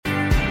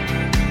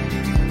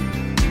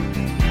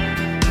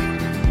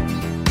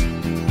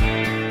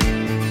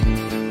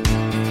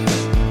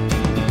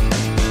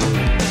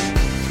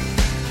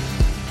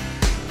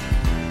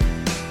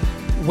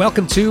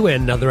Welcome to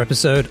another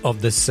episode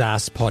of the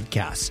SaaS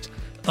Podcast.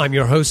 I'm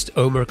your host,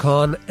 Omar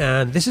Khan,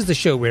 and this is the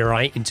show where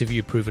I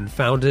interview proven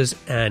founders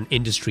and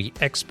industry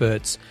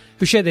experts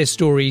who share their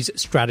stories,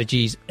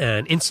 strategies,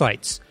 and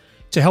insights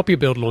to help you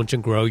build, launch,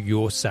 and grow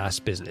your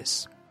SaaS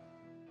business.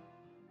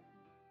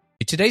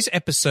 Today's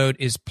episode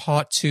is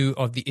part 2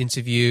 of the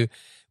interview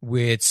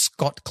with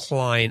Scott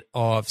Klein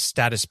of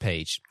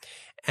StatusPage.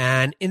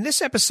 And in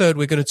this episode,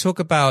 we're going to talk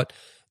about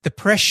the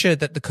pressure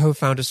that the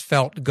co-founders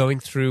felt going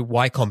through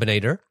Y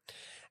Combinator,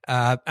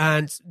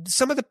 and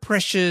some of the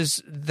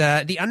pressures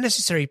the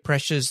unnecessary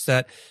pressures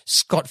that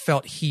Scott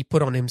felt he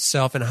put on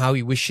himself and how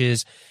he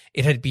wishes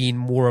it had been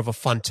more of a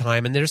fun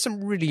time. And there are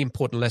some really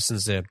important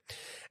lessons there.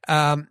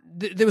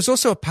 There was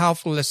also a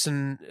powerful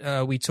lesson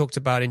we talked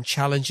about in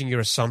challenging your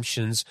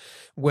assumptions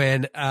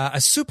when a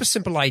super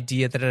simple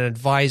idea that an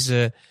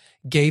advisor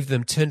gave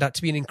them turned out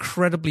to be an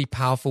incredibly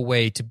powerful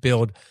way to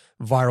build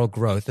viral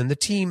growth. And the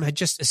team had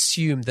just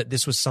assumed that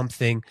this was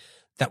something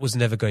that was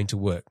never going to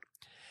work.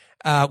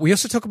 We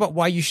also talk about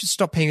why you should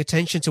stop paying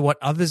attention to what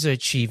others are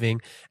achieving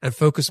and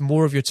focus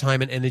more of your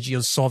time and energy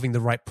on solving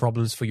the right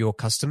problems for your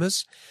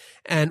customers.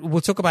 And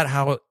we'll talk about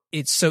how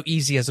it's so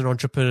easy as an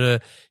entrepreneur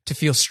to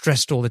feel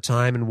stressed all the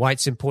time and why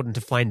it's important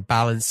to find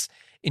balance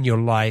in your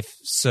life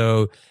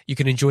so you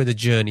can enjoy the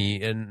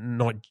journey and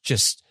not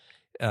just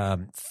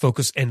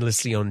focus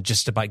endlessly on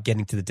just about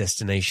getting to the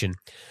destination.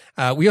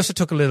 We also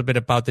talk a little bit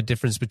about the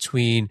difference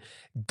between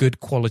good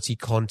quality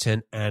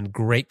content and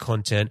great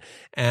content.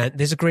 And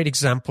there's a great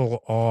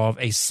example of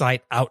a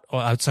site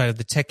outside of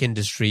the tech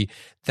industry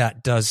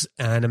that does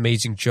an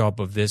amazing job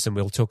of this. And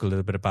we'll talk a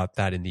little bit about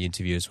that in the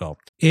interview as well.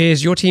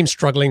 Is your team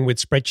struggling with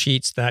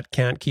spreadsheets that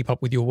can't keep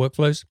up with your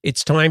workflows?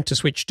 It's time to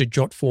switch to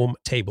JotForm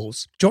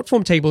Tables.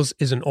 JotForm Tables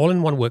is an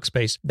all-in-one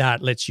workspace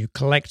that lets you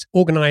collect,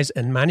 organize,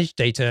 and manage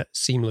data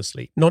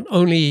seamlessly. Not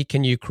only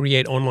can you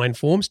create online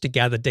forms to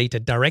gather data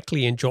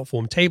directly in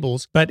JotForm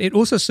Tables, but it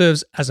also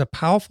serves as a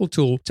powerful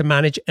tool to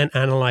manage and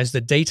analyze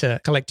the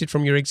data collected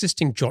from your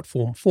existing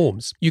JotForm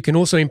forms. You can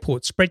also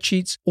import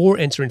spreadsheets or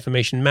enter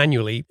information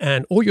manually,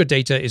 and all your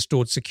data is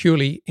stored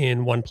securely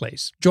in one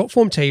place.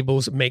 JotForm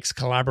Tables makes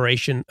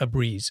collaboration a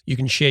breeze. You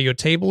can share your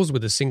tables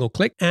with a single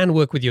click and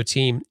work with your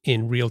team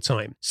in real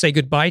time. Say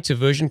goodbye to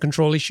version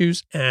control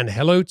issues and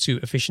hello to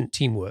efficient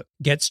teamwork.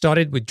 Get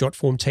started with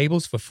JotForm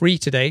Tables for free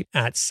today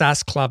at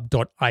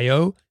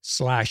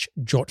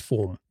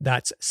saasclub.io/jotform.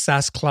 That's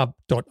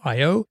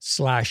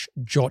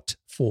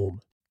saasclub.io/jotform.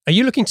 Are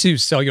you looking to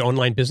sell your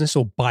online business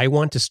or buy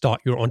one to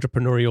start your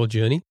entrepreneurial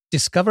journey?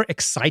 Discover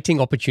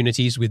exciting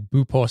opportunities with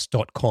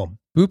boopos.com.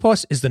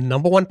 Boopos is the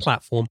 #1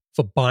 platform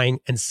for buying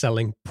and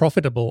selling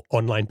profitable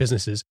online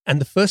businesses and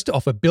the first to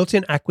offer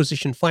built-in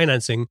acquisition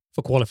financing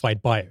for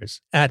qualified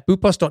buyers. At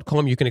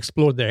boopos.com, you can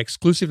explore their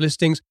exclusive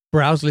listings,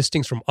 browse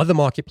listings from other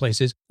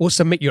marketplaces, or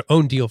submit your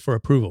own deal for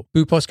approval.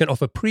 Boopos can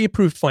offer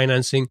pre-approved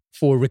financing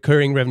for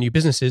recurring revenue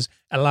businesses,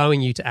 allowing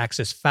you to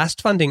access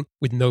fast funding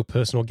with no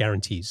personal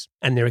guarantees.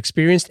 And their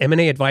experienced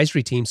M&A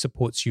advisory team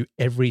supports you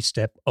every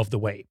step of the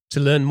way.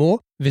 To learn more,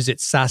 visit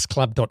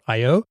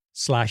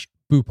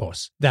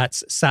saasclub.io/boopos.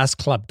 That's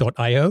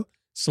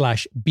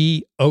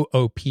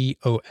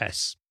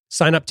saasclub.io/boopos.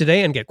 Sign up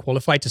today and get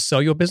qualified to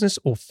sell your business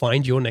or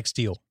find your next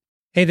deal.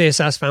 Hey there,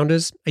 SaaS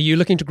founders. Are you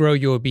looking to grow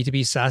your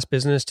B2B SaaS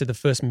business to the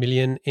first $1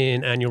 million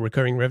in annual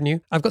recurring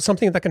revenue? I've got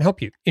something that can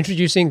help you.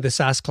 Introducing the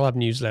SaaS Club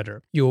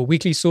newsletter, your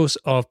weekly source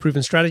of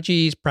proven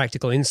strategies,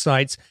 practical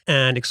insights,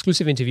 and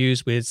exclusive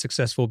interviews with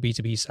successful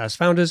B2B SaaS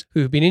founders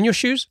who've been in your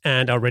shoes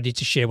and are ready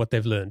to share what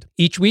they've learned.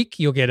 Each week,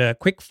 you'll get a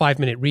quick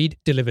 5-minute read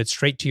delivered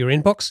straight to your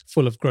inbox,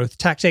 full of growth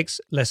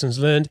tactics, lessons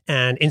learned,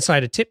 and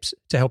insider tips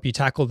to help you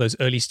tackle those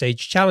early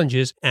stage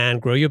challenges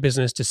and grow your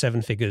business to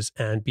 7 figures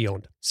and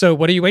beyond. So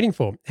what are you waiting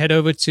for? Head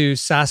over to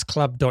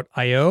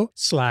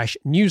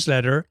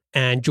saasclub.io/newsletter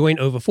and join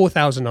over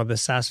 4,000 other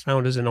SaaS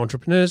founders and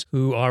entrepreneurs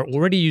who are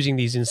already using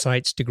these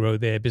insights to grow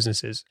their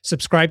businesses.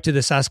 Subscribe to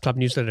the SaaS Club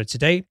newsletter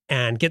today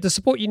and get the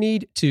support you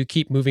need to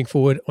keep moving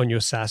forward on your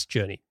SaaS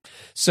journey.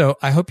 So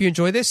I hope you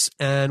enjoy this.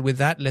 And with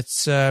that,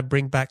 let's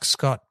bring back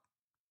Scott.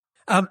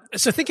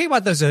 So thinking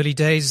about those early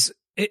days,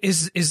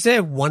 is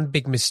there one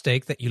big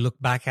mistake that you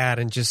look back at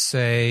and just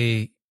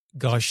say,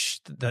 gosh,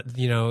 that,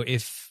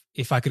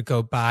 if I could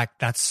go back,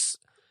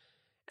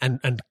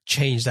 and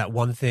change that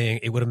one thing,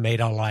 it would have made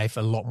our life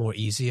a lot more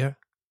easier?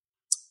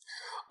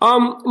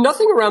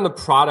 Nothing around the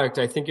product.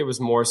 I think it was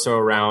more so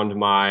around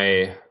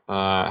my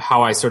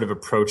how I sort of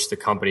approached the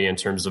company in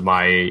terms of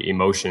my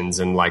emotions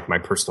and like my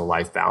personal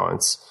life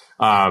balance.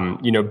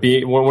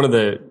 Being one of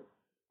the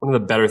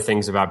better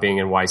things about being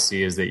in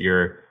YC is that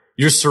you're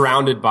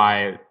surrounded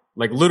by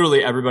like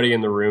literally everybody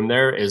in the room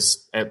there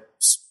is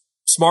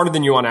smarter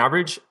than you on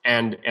average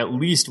and at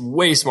least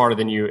way smarter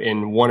than you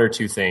in one or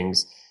two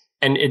things.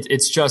 And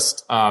it's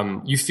just,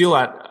 you feel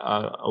at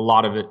a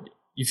lot of it,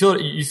 you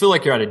feel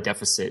like you're at a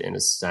deficit in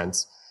a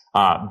sense,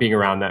 being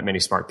around that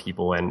many smart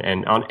people.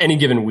 And on any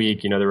given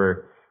week,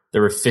 there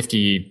were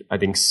 50, I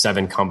think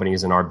 7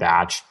 companies in our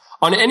batch.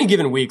 on any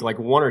given week, like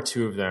one or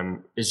two of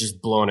them is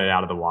just blowing it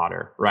out of the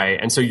water, right?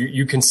 And so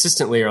you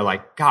consistently are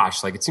like,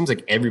 gosh, like it seems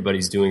like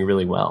everybody's doing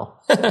really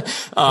well.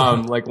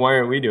 Like why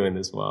aren't we doing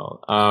this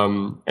well?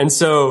 And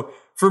so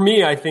for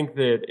me, I think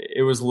that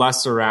it was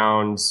less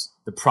around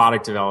the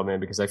product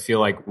development because I feel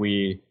like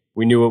we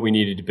knew what we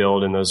needed to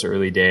build in those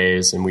early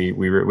days, and we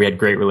had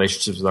great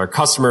relationships with our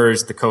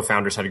customers. The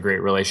co-founders had a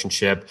great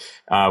relationship.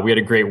 We had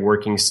a great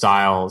working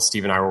style.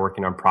 Steve and I were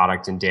working on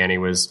product, and Danny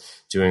was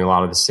doing a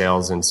lot of the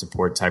sales and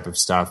support type of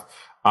stuff.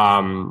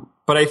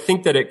 But I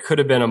think that it could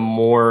have been a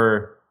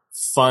more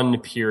fun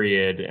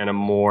period and a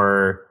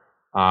more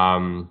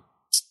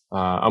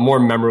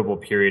memorable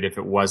period if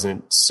it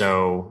wasn't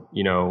so,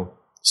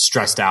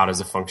 stressed out as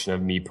a function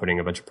of me putting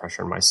a bunch of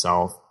pressure on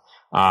myself.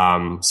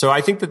 So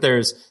I think that there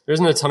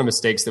isn't a ton of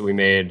mistakes that we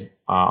made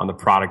on the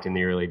product in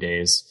the early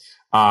days.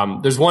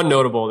 There's one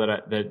notable that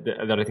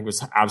I think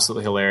was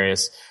absolutely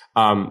hilarious.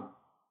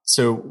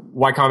 So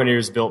Y Combinator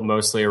is built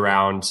mostly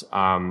around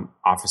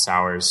office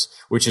hours,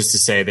 which is to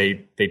say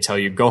they tell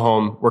you go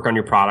home, work on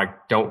your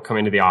product, don't come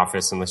into the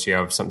office unless you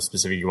have something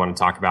specific you want to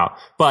talk about.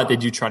 But they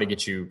do try to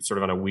get you sort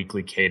of on a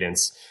weekly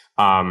cadence,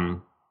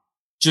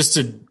 just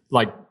to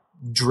like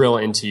drill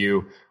into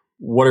you.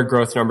 What are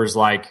growth numbers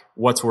like?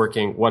 What's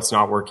working? What's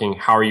not working?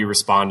 How are you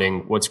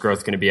responding? What's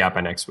growth going to be at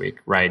by next week?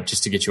 Right.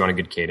 Just to get you on a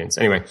good cadence.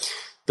 Anyway,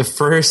 the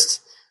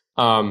first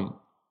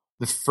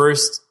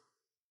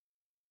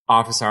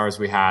office hours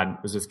we had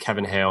was with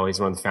Kevin Hale. He's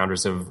one of the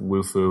founders of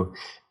Wufoo.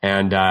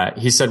 And,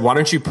 he said, why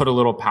don't you put a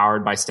little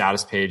powered by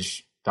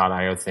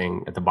StatusPage.io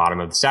thing at the bottom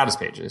of the status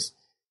pages?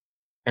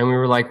 And we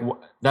were like,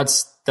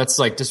 that's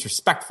like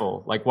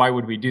disrespectful. Like, why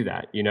would we do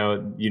that?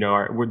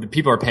 The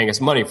people are paying us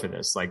money for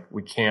this. Like,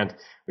 we can't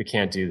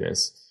do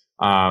this.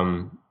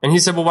 And he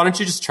said, well, why don't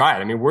you just try it?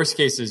 I mean, worst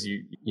case is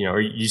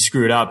you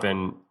screw it up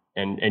and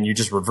you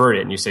just revert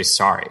it and you say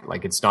sorry.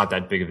 Like, it's not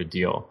that big of a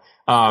deal.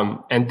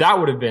 And that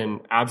would have been,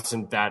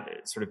 absent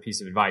that sort of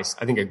piece of advice,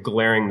 I think a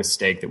glaring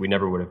mistake that we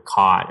never would have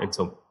caught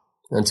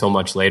until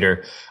much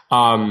later.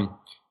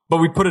 But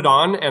we put it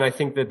on, and I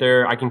think that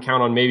I can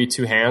count on maybe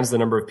two hands the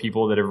number of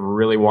people that have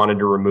really wanted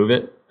to remove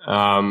it.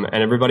 And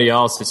everybody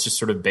else, it's just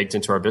sort of baked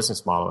into our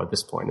business model at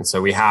this point. And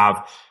so we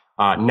have,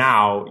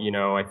 now,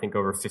 I think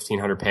over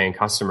 1,500 paying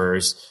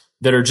customers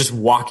that are just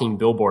walking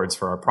billboards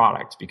for our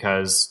product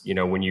because,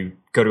 when you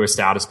go to a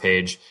status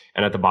page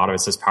and at the bottom it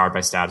says powered by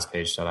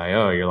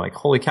StatusPage.io, you're like,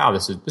 holy cow,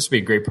 this would be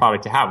a great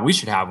product to have. We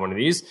should have one of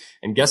these.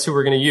 And guess who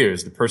we're going to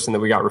use? The person that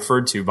we got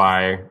referred to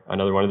by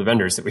another one of the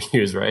vendors that we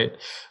use, right?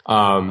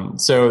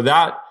 So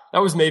that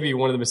was maybe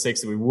one of the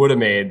mistakes that we would have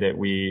made that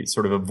we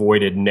sort of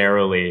avoided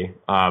narrowly,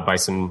 by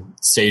some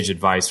sage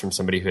advice from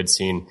somebody who had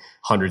seen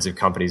hundreds of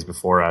companies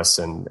before us.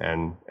 So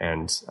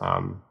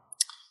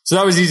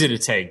that was easy to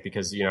take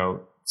because,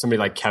 somebody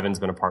like Kevin's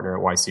been a partner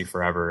at YC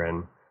forever,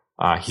 and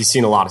he's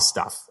seen a lot of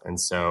stuff. And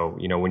so,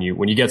 when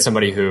you get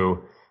somebody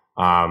who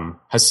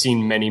has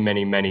seen many,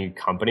 many, many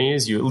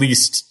companies, you at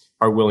least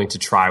are willing to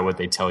try what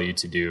they tell you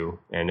to do.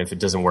 And if it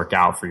doesn't work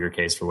out for your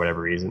case for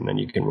whatever reason, then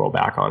you can roll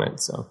back on it.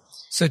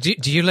 So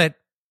do you let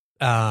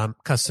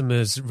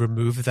customers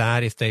remove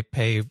that if they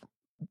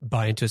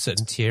buy into a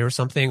certain tier or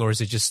something, or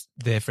is it just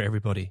there for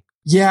everybody?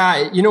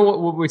 Yeah,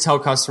 what we tell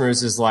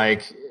customers is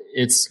like,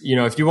 it's,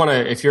 if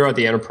you're at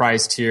the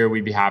enterprise tier,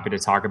 we'd be happy to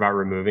talk about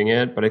removing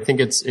it. But I think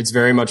it's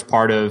very much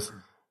part of,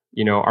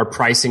 our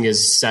pricing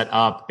is set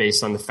up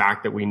based on the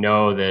fact that we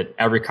know that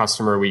every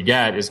customer we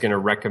get is going to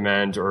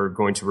recommend or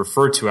going to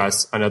refer to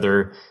us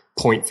another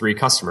 0.3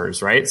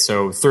 customers, right?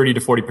 So 30 to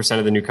 40%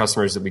 of the new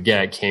customers that we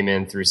get came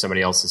in through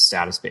somebody else's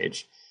status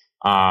page.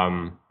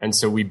 And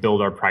so we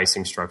build our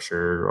pricing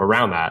structure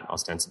around that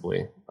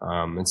ostensibly.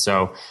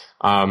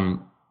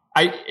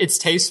 It's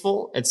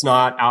tasteful. It's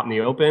not out in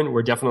the open.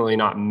 We're definitely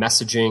not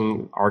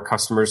messaging our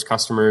customers,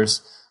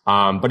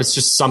 but it's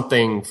just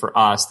something for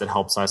us that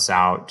helps us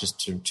out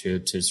just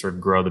to sort of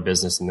grow the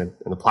business and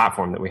the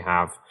platform that we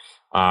have.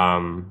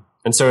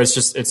 And so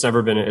it's not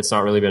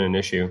really been an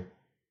issue.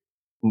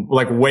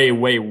 Like way,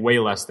 way, way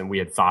less than we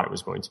had thought it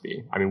was going to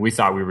be. I mean, we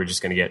thought we were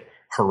just going to get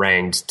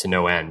harangued to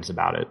no end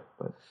about it.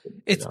 But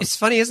it's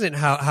funny, isn't it?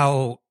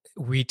 How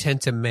we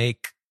tend to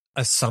make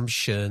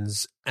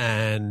assumptions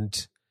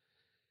and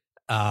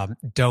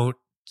don't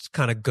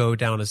kind of go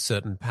down a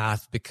certain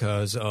path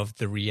because of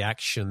the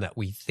reaction that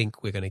we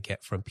think we're going to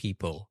get from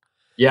people.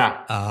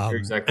 Yeah, you're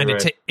exactly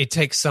right. And it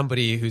takes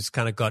somebody who's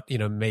kind of got,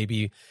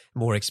 maybe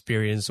more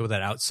experience or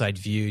that outside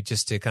view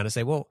just to kind of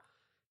say, well,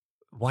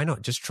 why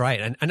not just try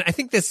it? And I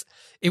think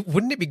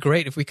wouldn't it be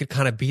great if we could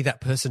kind of be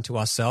that person to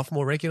ourselves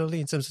more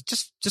regularly in terms of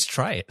just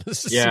try it.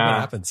 Let's just see what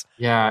happens.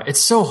 Yeah, it's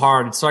so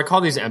hard. So I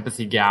call these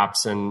empathy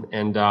gaps, and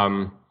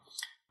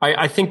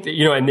I think that,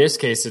 in this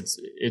case,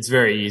 it's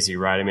very easy,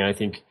 right? I mean, I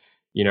think,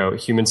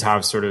 humans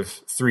have sort of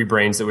three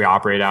brains that we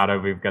operate out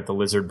of. We've got the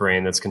lizard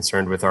brain that's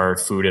concerned with our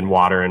food and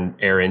water and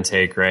air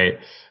intake, right?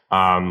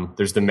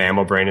 There's the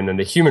mammal brain and then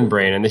the human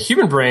brain. And the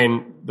human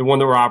brain, the one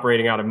that we're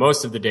operating out of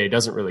most of the day,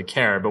 doesn't really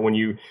care. But when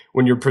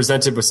you're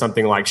presented with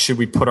something like, should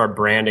we put our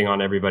branding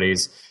on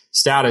everybody's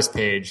status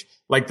page,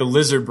 like the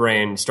lizard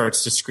brain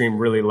starts to scream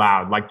really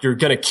loud, like you're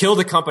going to kill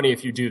the company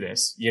if you do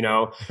this,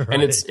 Right.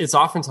 And it's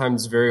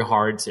oftentimes very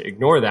hard to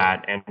ignore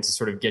that and to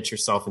sort of get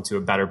yourself into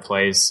a better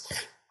place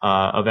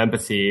of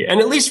empathy,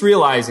 and at least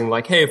realizing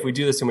like, hey, if we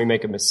do this and we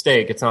make a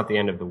mistake, it's not the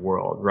end of the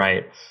world,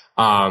 right?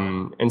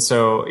 And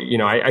so,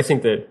 I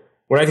think that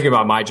when I think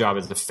about my job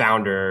as the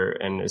founder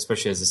and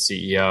especially as a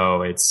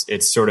CEO,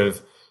 it's sort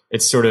of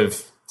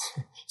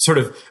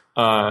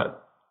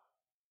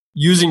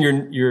using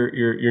your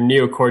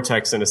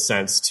neocortex in a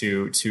sense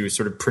to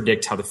sort of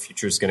predict how the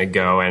future is going to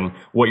go and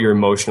what your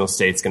emotional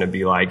state's going to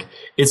be like.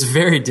 It's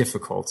very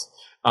difficult.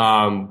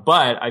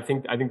 But I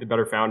think the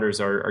better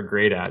founders are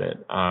great at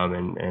it.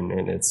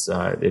 And it's,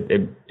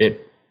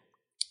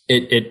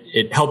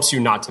 it helps you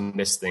not to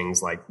miss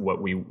things like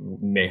what we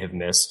may have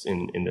missed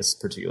in this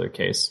particular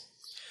case.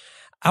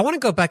 I want to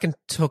go back and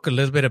talk a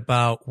little bit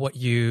about what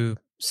you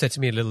said to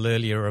me a little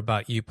earlier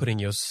about you putting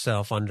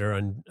yourself under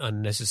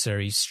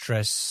unnecessary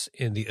stress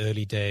in the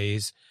early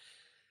days.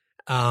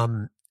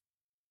 And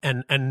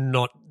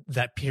not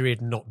that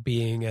period not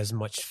being as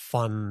much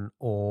fun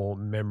or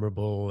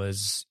memorable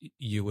as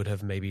you would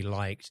have maybe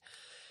liked.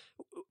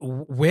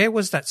 Where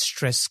was that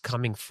stress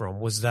coming from?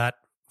 Was that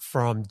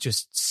from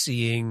just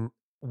seeing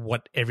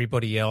what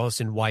everybody else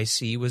in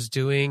YC was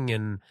doing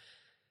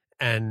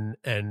and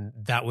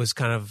that was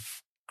kind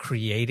of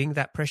creating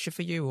that pressure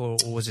for you, or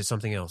was it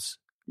something else?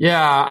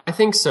 Yeah, I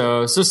think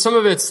so. So some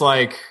of it's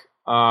like,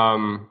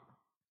 some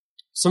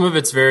of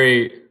it's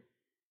very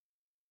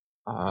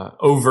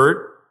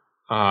overt.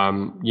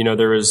 We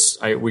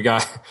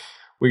got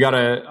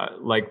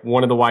like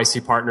one of the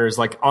YC partners,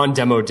 like on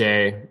demo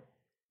day,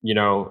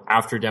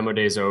 after demo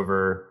day is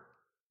over,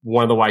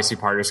 one of the YC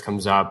partners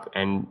comes up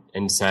and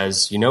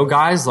says,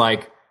 guys,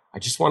 like, I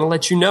just want to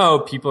let you know,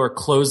 people are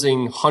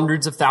closing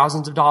hundreds of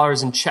thousands of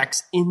dollars in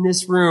checks in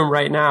this room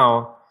right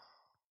now.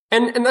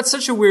 And that's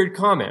such a weird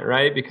comment,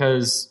 right?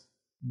 Because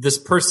this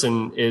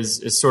person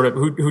is sort of,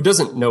 who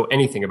doesn't know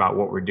anything about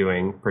what we're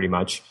doing pretty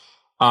much,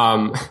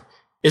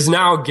 is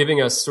now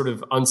giving us sort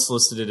of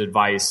unsolicited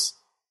advice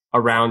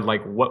around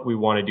like what we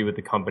want to do with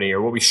the company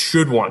or what we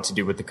should want to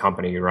do with the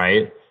company,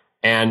 right?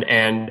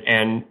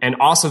 And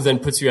also then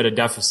puts you at a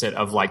deficit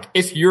of like,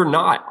 if you're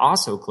not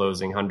also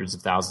closing hundreds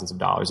of thousands of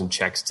dollars in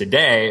checks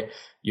today,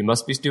 you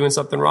must be doing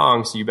something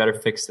wrong. So you better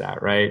fix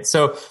that, right?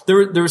 So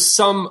there was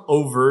some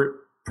overt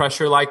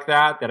pressure like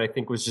that I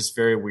think was just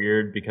very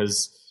weird,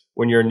 because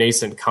when you're a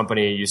nascent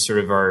company, you sort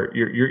of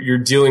you're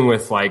dealing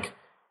with like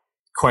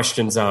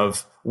questions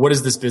of what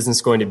is this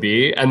business going to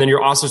be? And then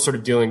you're also sort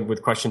of dealing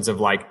with questions of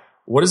like,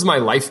 what is my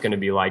life going to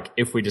be like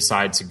if we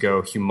decide to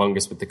go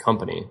humongous with the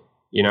company?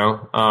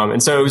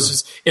 And so it was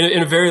just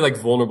in a very like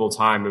vulnerable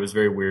time. It was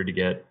very weird to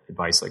get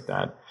advice like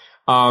that.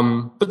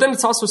 But then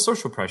it's also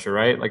social pressure,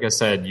 right? Like I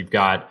said, you've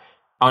got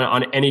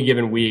on any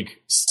given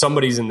week,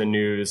 somebody's in the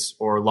news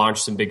or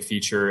launched some big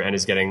feature and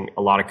is getting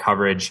a lot of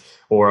coverage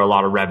or a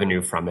lot of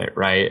revenue from it,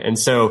 right? And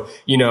so,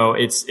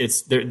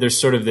 there's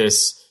sort of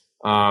this,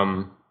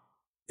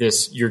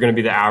 you're going to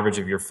be the average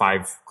of your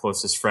 5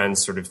 closest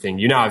friends sort of thing.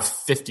 You now have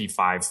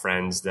 55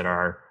 friends that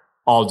are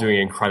all doing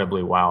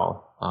incredibly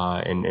well.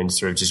 And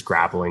sort of just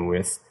grappling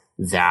with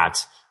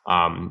that.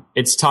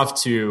 It's tough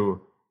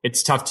to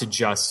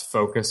just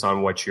focus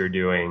on what you're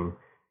doing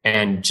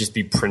and just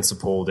be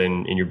principled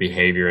in your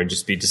behavior and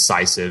just be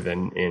decisive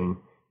in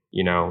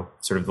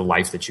sort of the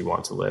life that you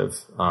want to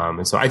live.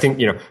 And so I think,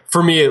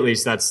 for me at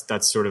least,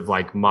 that's sort of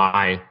like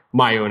my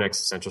own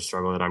existential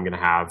struggle that I'm going to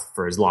have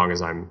for as long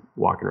as I'm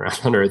walking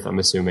around on Earth, I'm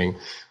assuming.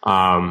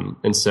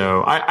 And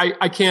so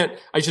I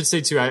should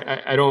say too,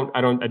 I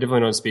definitely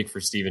don't speak for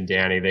Steve and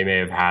Danny. They may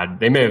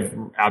have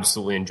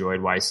absolutely enjoyed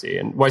YC,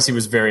 and YC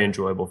was very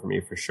enjoyable for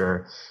me for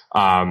sure.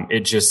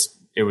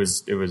 It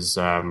was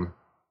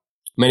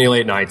many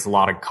late nights, a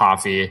lot of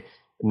coffee,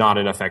 not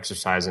enough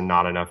exercise, and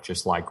not enough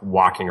just like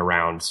walking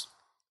around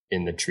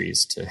in the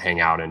trees to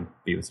hang out and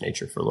be with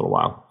nature for a little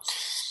while.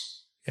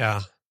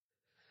 Yeah.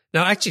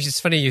 Now, actually, it's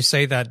funny you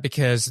say that,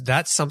 because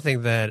that's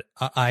something that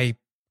I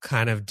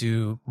kind of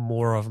do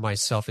more of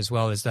myself as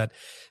well, is that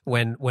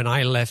when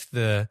I left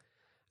the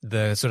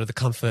sort of the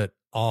comfort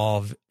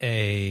of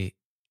a,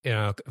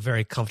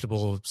 very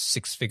comfortable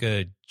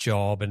 6-figure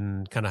job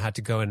and kind of had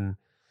to go and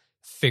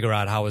figure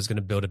out how I was going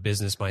to build a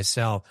business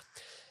myself,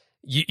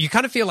 you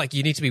kind of feel like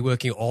you need to be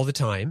working all the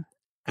time.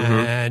 Mm-hmm.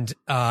 And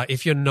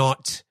if you're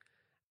not,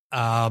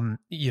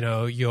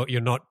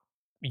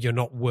 you're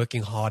not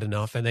working hard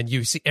enough. And then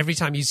you see, every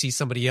time you see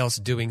somebody else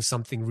doing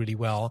something really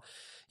well,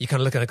 you kind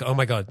of look at it like, oh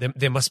my God,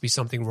 there must be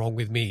something wrong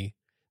with me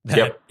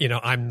that,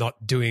 yep. I'm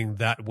not doing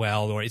that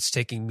well, or it's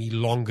taking me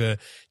longer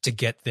to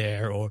get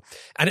there,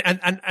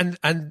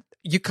 and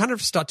you kind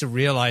of start to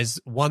realize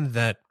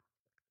that,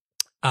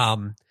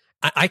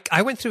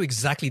 I went through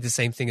exactly the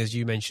same thing as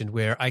you mentioned,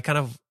 where I kind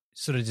of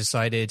sort of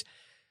decided,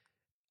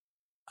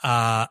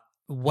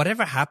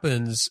 whatever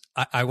happens,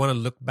 I want to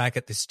look back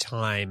at this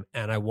time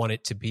and I want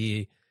it to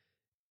be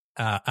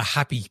a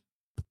happy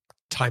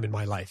time in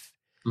my life.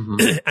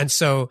 Mm-hmm. And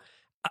so,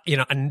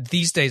 and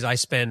these days I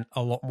spend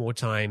a lot more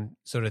time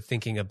sort of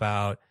thinking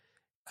about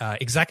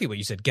exactly what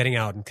you said, getting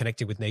out and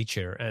connecting with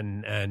nature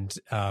and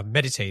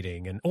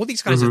meditating and all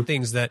these kinds of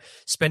things, that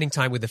spending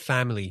time with the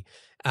family.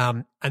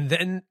 And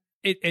then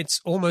it's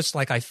almost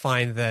like I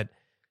find that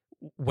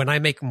when I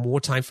make more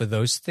time for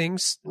those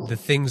things, the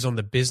things on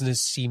the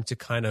business seem to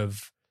kind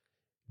of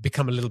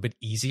become a little bit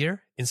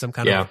easier in some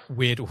kind of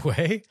weird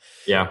way.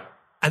 Yeah.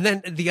 And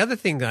then the other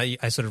thing that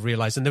I sort of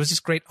realized, and there was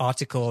this great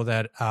article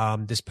that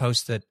this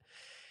post that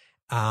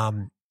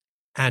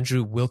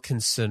Andrew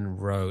Wilkinson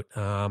wrote.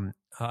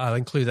 I'll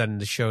include that in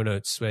the show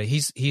notes, where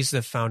he's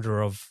the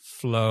founder of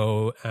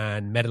Flow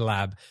and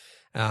MetaLab,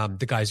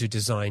 the guys who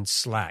designed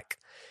Slack.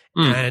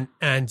 And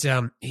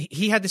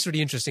he had this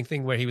really interesting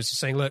thing where he was just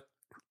saying, look,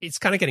 it's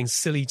kind of getting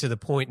silly to the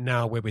point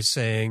now where we're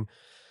saying,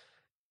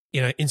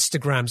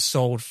 Instagram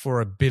sold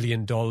for $1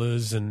 billion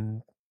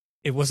and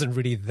it wasn't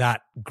really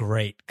that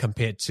great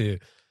compared to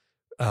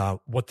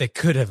what they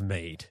could have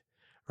made,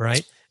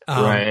 right?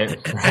 Right.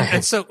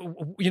 And so,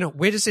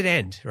 where does it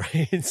end,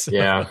 right? So,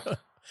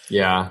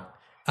 yeah.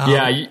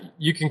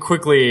 You can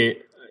quickly,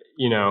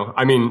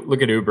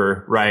 look at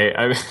Uber, right?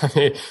 I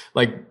mean,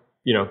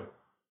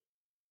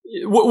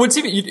 what's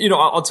even,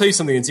 I'll tell you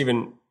something that's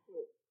even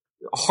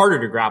harder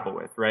to grapple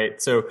with, right?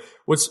 So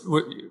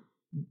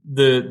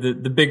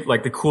the big,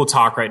 like, the cool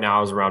talk right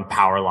now is around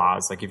power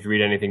laws. Like, if you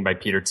read anything by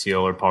Peter Thiel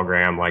or Paul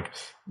Graham, like,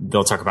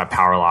 they'll talk about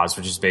power laws,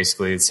 which is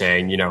basically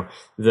saying,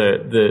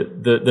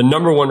 the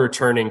number one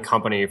returning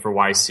company for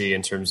YC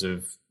in terms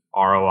of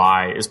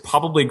ROI is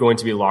probably going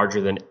to be larger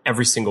than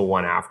every single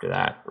one after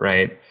that,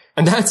 right?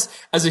 And that's,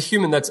 as a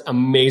human, that's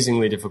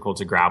amazingly difficult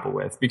to grapple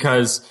with,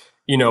 because,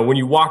 when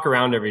you walk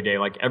around every day,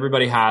 like,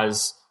 everybody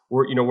has,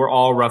 we're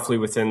all roughly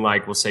within,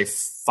 like, we'll say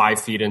 5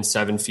 feet and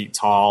 7 feet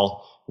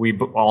tall. We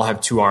all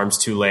have 2 arms,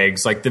 2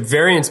 legs. Like, the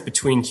variance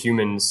between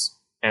humans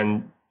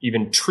and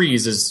even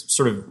trees is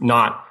sort of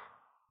not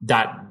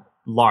that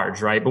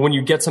large, right? But when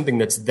you get something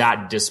that's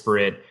that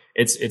disparate,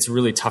 it's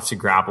really tough to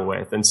grapple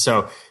with. And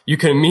so you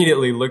can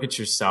immediately look at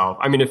yourself.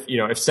 I mean, if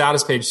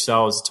StatusPage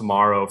sells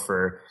tomorrow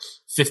for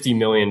 $50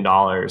 million,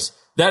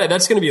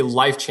 that's going to be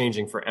life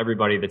changing for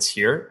everybody that's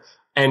here.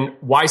 And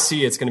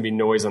YC, it's going to be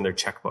noise on their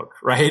checkbook,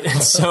 right?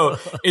 And so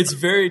it's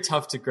very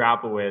tough to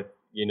grapple with.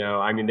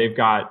 I mean, they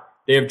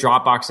have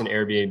Dropbox and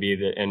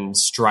Airbnb and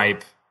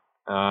Stripe,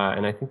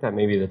 and I think that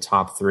may be the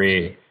top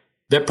 3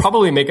 that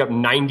probably make up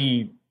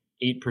 98%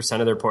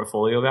 of their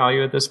portfolio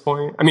value at this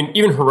point. I mean,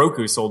 even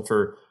Heroku sold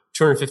for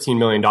 $215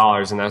 million,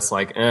 and that's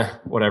like,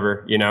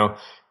 whatever.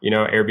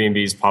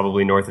 Airbnb is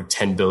probably north of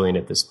 10 billion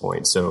at this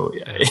point. So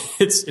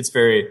it's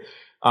very.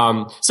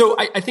 So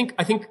I think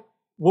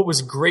what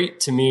was great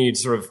to me, to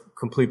sort of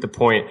complete the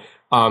point,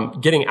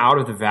 getting out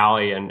of the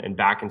Valley and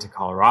back into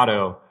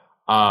Colorado,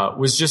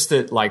 was just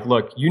that, like,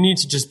 look, you need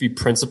to just be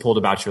principled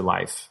about your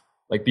life.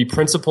 Like, be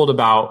principled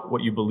about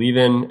what you believe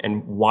in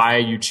and why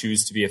you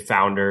choose to be a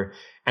founder.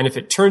 And if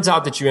it turns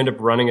out that you end up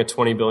running a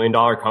 $20 billion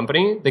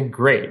company, then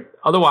great.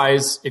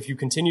 Otherwise, if you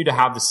continue to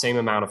have the same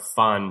amount of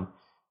fun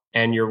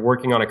and you're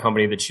working on a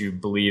company that you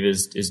believe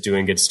is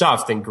doing good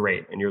stuff, then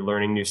great. And you're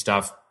learning new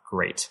stuff,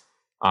 great.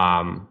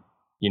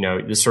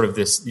 This sort of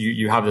this,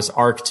 you have this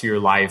arc to your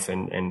life,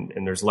 and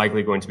there's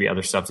likely going to be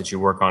other stuff that you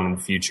work on in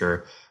the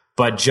future.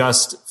 But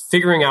just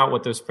figuring out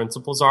what those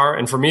principles are.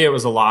 And for me, it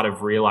was a lot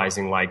of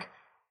realizing, like,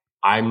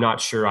 I'm not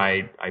sure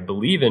I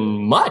believe in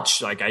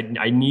much. Like,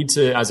 I need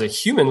to, as a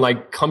human,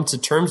 like, come to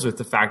terms with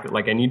the fact that,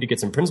 like, I need to get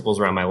some principles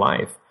around my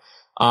life.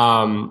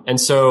 And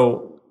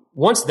so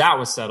once that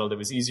was settled, it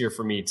was easier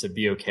for me to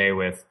be okay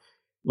with,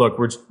 look,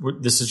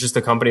 this is just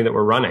the company that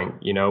we're running.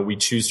 We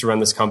choose to run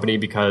this company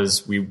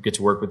because we get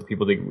to work with the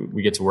people that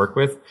we get to work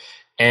with.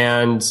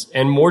 And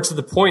more to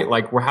the point,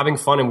 like, we're having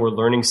fun and we're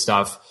learning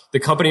stuff. The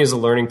company is a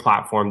learning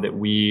platform that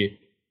we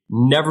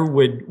never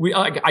would,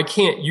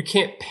 you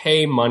can't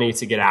pay money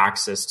to get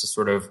access to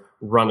sort of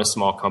run a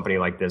small company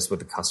like this with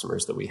the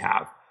customers that we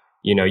have.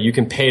 You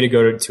can pay to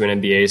go to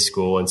an MBA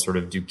school and sort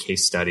of do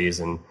case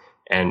studies and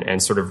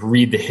sort of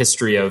read the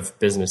history of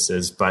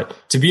businesses. But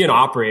to be an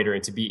operator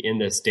and to be in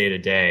this day to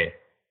day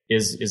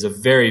is a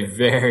very,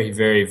 very,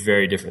 very,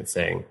 very different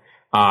thing.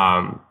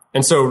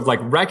 And so, like,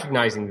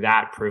 recognizing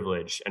that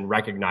privilege and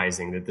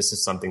recognizing that this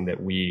is something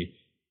that we,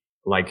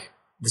 like,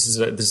 this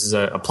is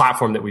a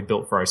platform that we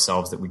built for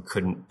ourselves that we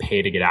couldn't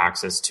pay to get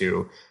access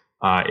to.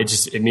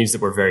 It means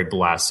that we're very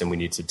blessed, and we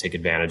need to take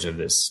advantage of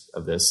this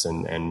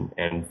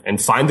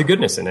and find the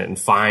goodness in it, and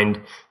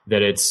find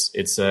that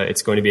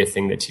it's going to be a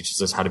thing that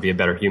teaches us how to be a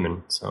better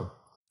human. So,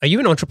 are you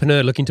an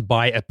entrepreneur looking to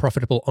buy a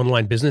profitable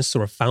online business,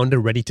 or a founder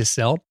ready to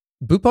sell?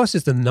 Boopos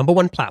is the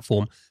 #1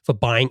 platform for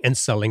buying and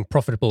selling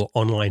profitable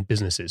online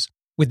businesses.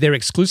 With their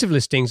exclusive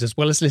listings, as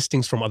well as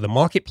listings from other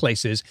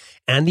marketplaces,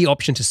 and the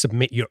option to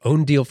submit your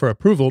own deal for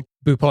approval,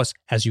 Boopos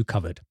has you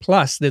covered.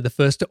 Plus, they're the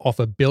first to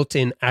offer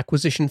built-in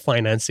acquisition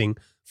financing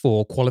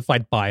for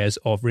qualified buyers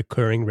of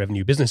recurring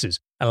revenue businesses,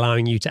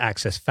 allowing you to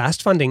access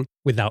fast funding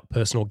without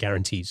personal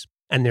guarantees.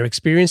 And their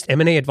experienced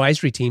M&A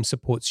advisory team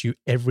supports you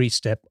every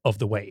step of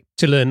the way.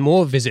 To learn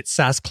more, visit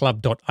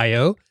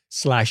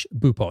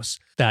sasclub.io/Boopos.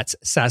 That's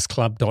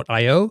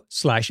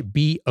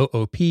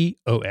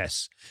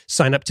sasclub.io/BOOPOS.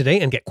 Sign up today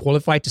and get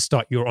qualified to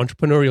start your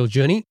entrepreneurial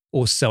journey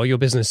or sell your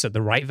business at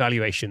the right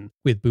valuation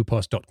with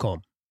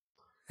boopos.com.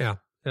 Yeah,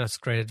 that's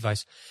great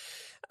advice.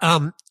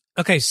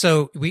 Okay,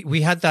 so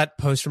we had that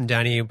post from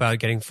Danny about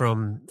getting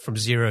from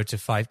 0 to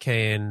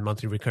 5K in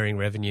monthly recurring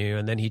revenue,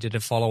 and then he did a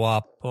follow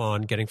up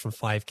on getting from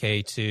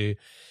 5K to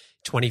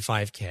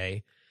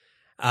 25K.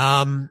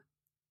 I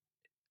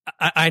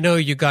know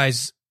you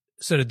guys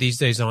sort of these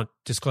days aren't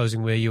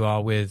disclosing where you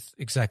are with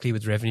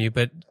revenue,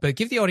 but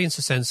give the audience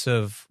a sense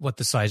of what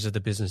the size of the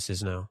business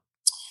is now.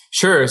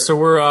 Sure. So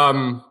we're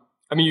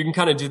you can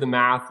kind of do the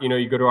math.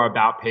 You go to our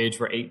About page.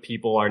 We're 8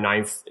 people. Our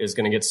 9th is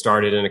going to get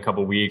started in a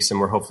couple of weeks, and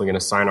we're hopefully going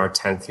to sign our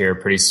 10th here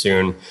pretty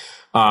soon.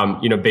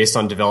 Based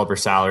on developer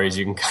salaries,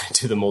 you can kind of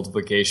do the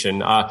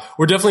multiplication.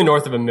 We're definitely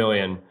north of 1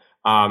 million,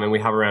 and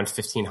we have around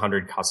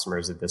 1,500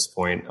 customers at this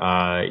point.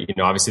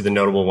 Obviously the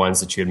notable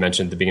ones that you had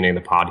mentioned at the beginning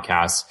of the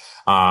podcast,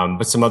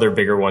 but some other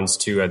bigger ones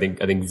too. I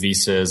think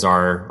Visa is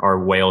our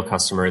whale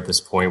customer at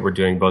this point. We're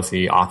doing both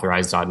the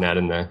Authorize.net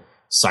and the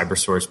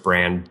CyberSource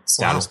brand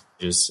status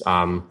pages.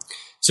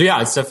 So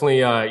yeah, it's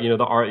definitely,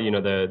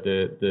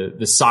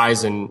 the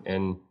size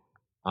and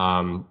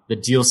the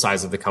deal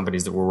size of the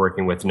companies that we're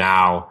working with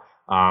now.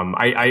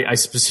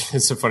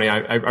 It's so funny.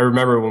 I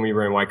remember when we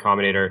were in Y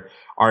Combinator,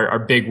 our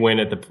big win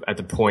at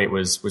the point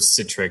was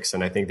Citrix.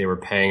 And I think they were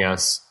paying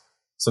us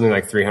something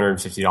like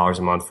 $350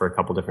 a month for a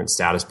couple different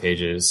status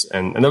pages.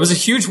 And that was a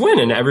huge win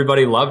and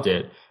everybody loved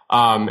it.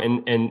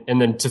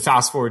 And then to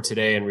fast forward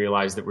today and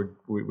realize that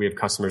we have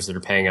customers that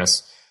are paying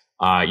us,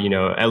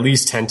 at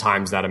least 10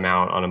 times that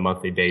amount on a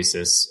monthly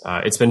basis.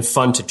 It's been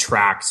fun to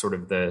track sort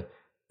of the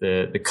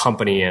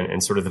company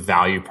and sort of the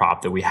value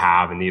prop that we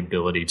have and the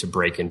ability to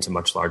break into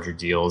much larger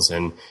deals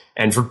and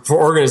for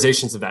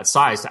organizations of that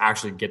size to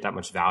actually get that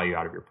much value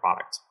out of your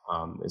product.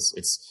 When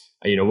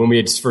we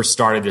had first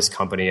started this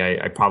company,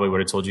 I probably would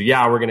have told you,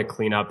 yeah, we're going to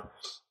clean up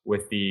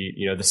with the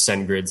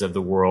SendGrids of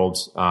the world,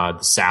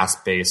 the SaaS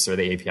based or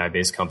the API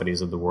based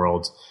companies of the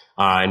world.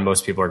 And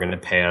most people are going to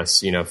pay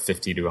us,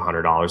 $50 to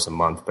 $100 a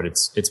month, but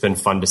it's been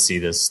fun to see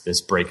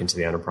this break into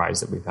the enterprise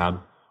that we've had.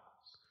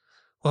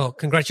 Well,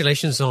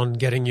 congratulations on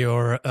getting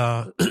your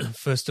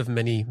first of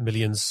many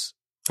millions.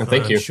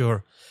 Thank you.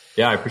 Sure.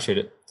 Yeah, I appreciate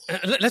it.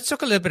 Let's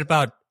talk a little bit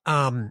about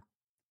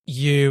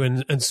you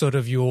and sort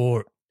of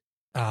your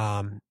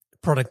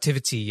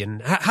productivity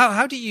and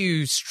how do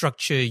you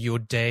structure your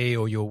day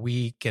or your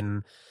week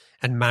and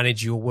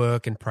manage your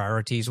work and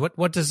priorities?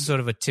 What does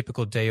sort of a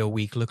typical day or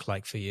week look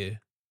like for you?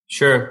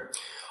 Sure.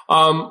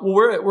 Well,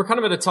 we're kind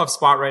of at a tough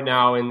spot right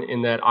now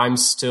in that I'm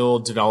still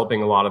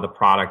developing a lot of the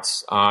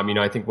products.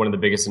 I think one of the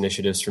biggest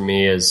initiatives for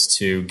me is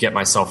to get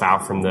myself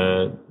out from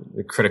the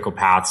critical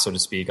path, so to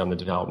speak, on the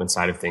development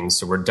side of things.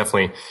 So we're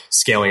definitely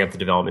scaling up the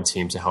development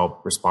team to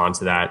help respond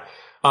to that.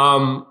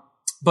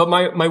 But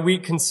my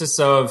week consists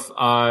of,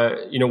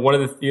 one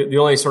of the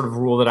only sort of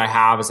rule that I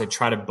have is I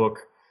try to book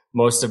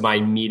most of my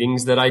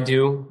meetings that I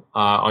do,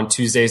 on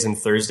Tuesdays and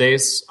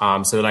Thursdays,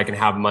 so that I can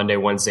have Monday,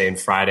 Wednesday, and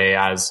Friday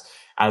as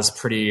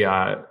pretty,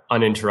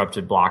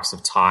 uninterrupted blocks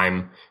of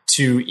time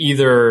to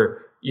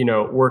either,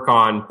 work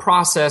on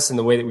process and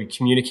the way that we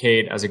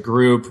communicate as a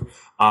group,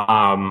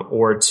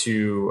 or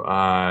to,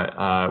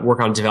 work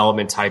on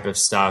development type of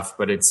stuff.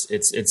 But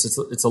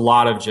it's a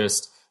lot of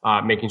just,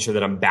 making sure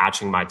that I'm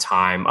batching my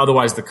time.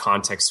 Otherwise, the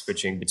context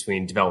switching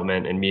between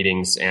development and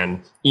meetings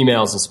and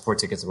emails and support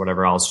tickets and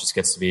whatever else just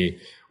gets to be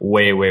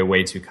way, way,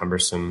 way too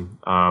cumbersome.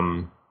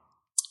 And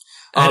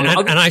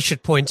I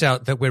should point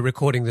out that we're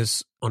recording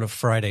this on a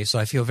Friday, so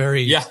I feel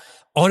very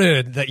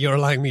honored that you're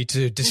allowing me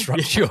to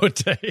disrupt your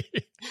day.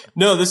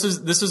 No, this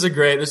was a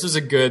good.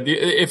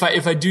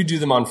 If I do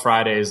them on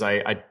Fridays,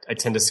 I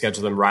tend to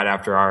schedule them right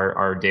after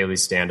our daily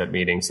stand up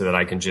meeting so that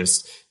I can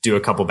just do a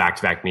couple back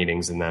to back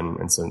meetings and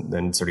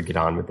then sort of get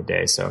on with the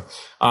day. So,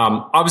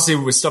 obviously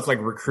with stuff like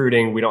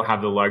recruiting, we don't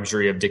have the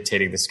luxury of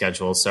dictating the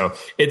schedule. So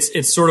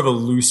it's sort of a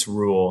loose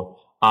rule.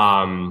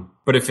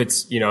 But if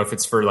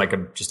it's for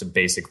like just a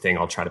basic thing,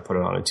 I'll try to put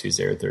it on a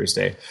Tuesday or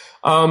Thursday.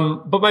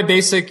 But my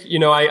basic,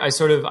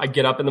 I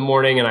get up in the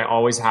morning and I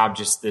always have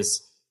just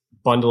this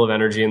bundle of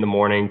energy in the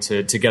morning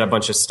to get a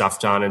bunch of stuff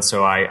done. And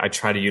so I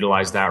try to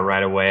utilize that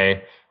right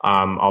away.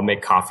 I'll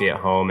make coffee at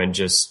home and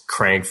just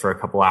crank for a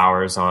couple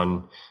hours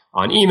on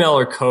email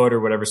or code or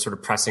whatever's sort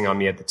of pressing on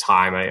me at the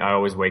time. I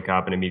always wake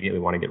up and immediately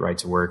want to get right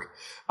to work.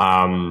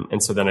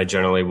 And so then I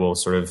generally will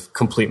sort of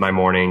complete my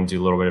morning,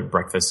 do a little bit of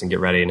breakfast and get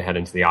ready and head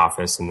into the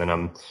office. And then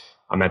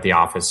I'm at the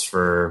office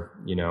for,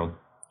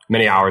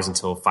 many hours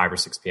until 5 or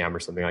 6 PM or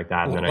something like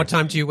that. And then what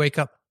time do you wake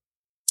up?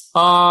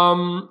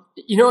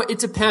 It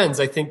depends.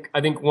 I think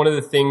one of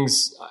the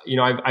things,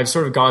 I've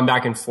sort of gone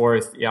back and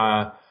forth.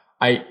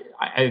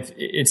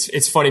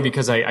 It's funny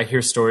because I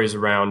hear stories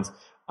around,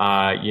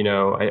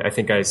 I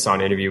think I saw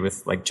an interview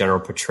with like General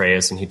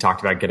Petraeus, and he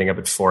talked about getting up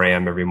at 4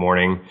 a.m. every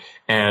morning.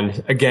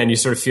 And again, you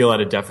sort of feel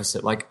at a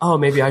deficit, like, oh,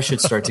 maybe I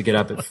should start to get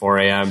up at 4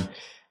 a.m.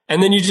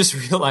 And then you just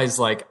realize,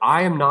 like,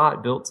 I am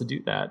not built to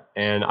do that.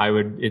 And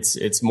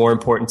it's more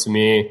important to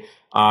me.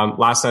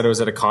 Last night I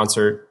was at a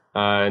concert,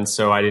 and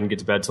so I didn't get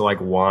to bed till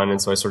like 1.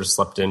 And so I sort of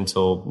slept in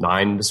till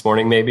 9 this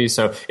morning, maybe.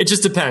 So it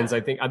just depends.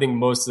 I think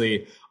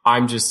mostly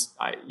I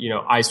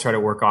try to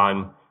work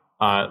on,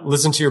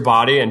 listen to your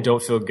body and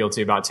don't feel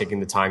guilty about taking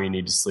the time you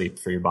need to sleep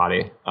for your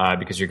body,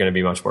 because you're going to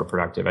be much more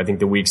productive. I think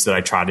the weeks that I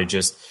try to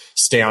just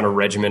stay on a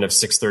regimen of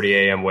 6:30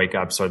 a.m. wake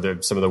ups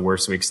are some of the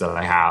worst weeks that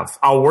I have.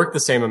 I'll work the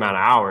same amount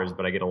of hours,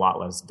 but I get a lot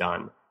less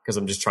done because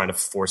I'm just trying to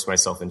force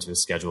myself into a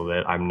schedule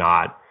that I'm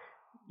not,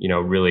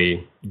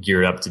 really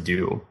geared up to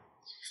do.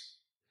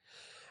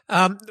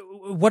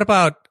 What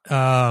about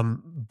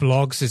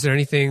blogs? Is there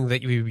anything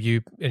that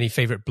any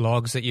favorite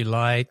blogs that you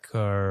like,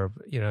 or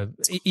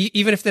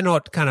even if they're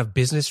not kind of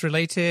business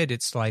related,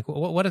 it's like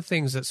what are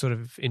things that sort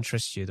of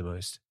interest you the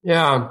most?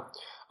 Yeah,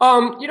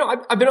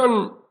 I've been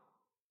on.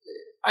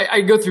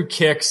 I go through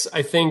kicks.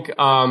 I think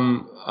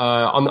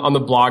on the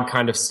blog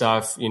kind of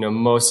stuff,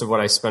 most of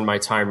what I spend my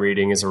time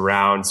reading is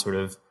around sort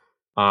of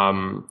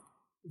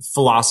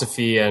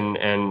philosophy and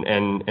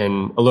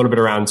a little bit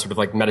around sort of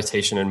like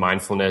meditation and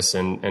mindfulness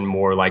and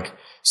more like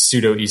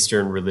pseudo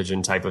Eastern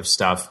religion type of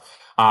stuff.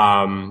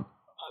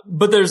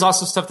 But there's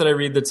also stuff that I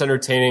read that's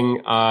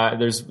entertaining.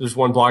 There's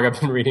one blog I've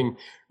been reading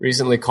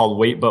recently called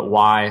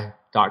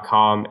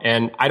waitbutwhy.com.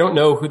 And I don't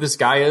know who this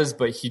guy is,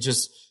 but he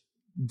just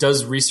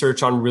does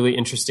research on really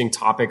interesting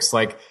topics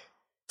like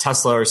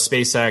Tesla or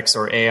SpaceX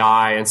or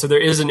AI. And so there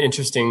is an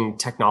interesting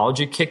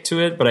technology kick to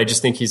it, but I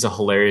just think he's a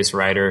hilarious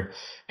writer.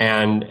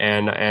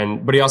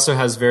 But he also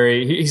has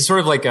he's sort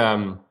of like,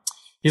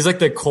 he's like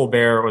the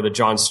Colbert or the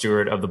Jon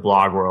Stewart of the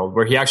blog world,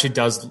 where he actually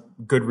does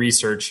good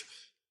research,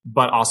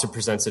 but also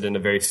presents it in a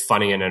very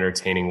funny and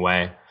entertaining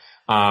way.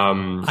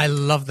 I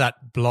love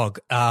that blog.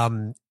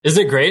 Isn't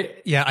it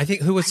great? Yeah. I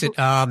think, who was it?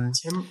 Tim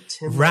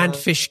Rand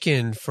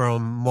Fishkin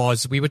from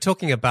Moz. We were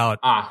talking about,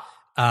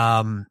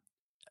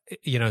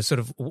 sort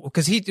of,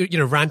 because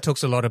Rand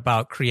talks a lot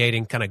about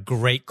creating kind of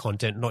great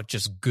content, not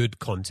just good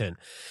content.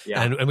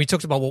 Yeah. And we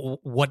talked about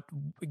what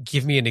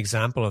give me an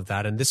example of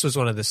that. And this was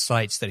one of the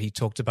sites that he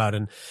talked about.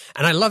 And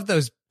I love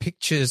those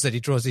pictures that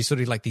he draws, these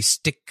sort of like these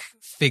stick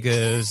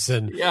figures.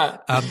 And yeah.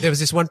 There was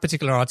this one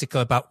particular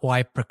article about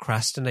why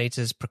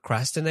procrastinators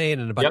procrastinate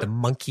and about the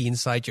monkey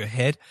inside your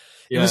head.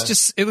 Yeah.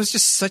 It was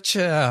just such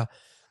a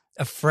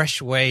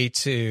fresh way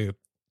to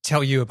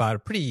tell you about a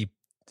pretty,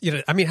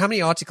 how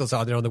many articles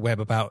are there on the web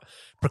about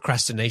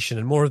procrastination,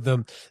 and more of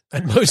them,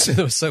 and most of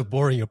them are so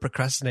boring you'll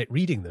procrastinate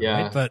reading them,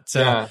 right? But,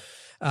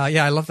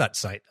 I love that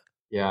site.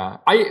 Yeah.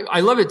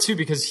 I love it too,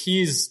 because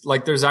he's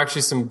like, there's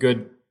oftentimes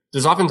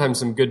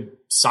some good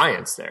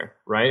science there,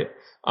 right?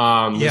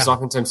 There's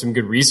oftentimes some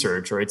good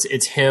research, or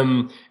it's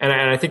him. And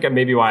I think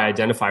maybe why I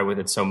identify with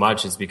it so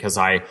much is because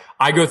I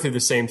go through the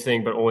same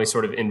thing, but only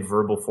sort of in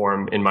verbal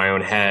form in my own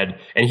head.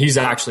 And he's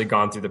actually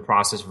gone through the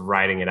process of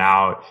writing it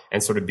out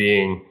and sort of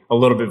being a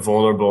little bit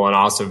vulnerable, and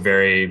also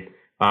very,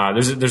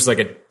 there's like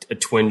a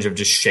twinge of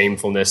just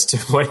shamefulness to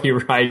what he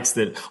writes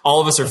that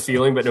all of us are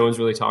feeling, but no one's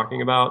really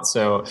talking about.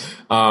 So,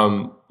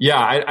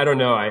 I don't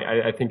know.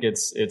 I think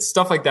it's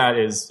stuff like that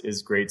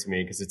is great to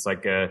me, because it's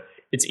like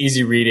it's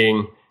easy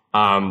reading.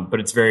 But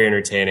it's very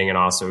entertaining, and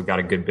also got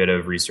a good bit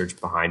of research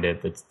behind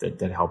it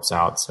that helps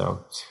out.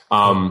 So,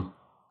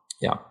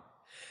 yeah.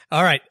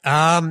 All right.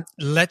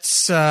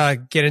 Let's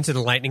get into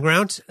the lightning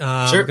round. Sure.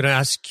 I'm going to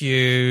ask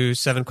you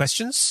 7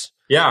 questions.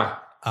 Yeah.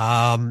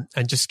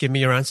 And just give me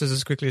your answers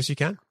as quickly as you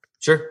can.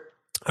 Sure.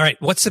 All right.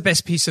 What's the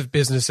best piece of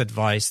business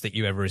advice that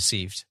you ever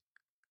received?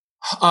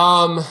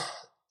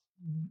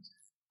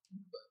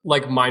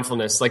 Like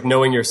mindfulness, like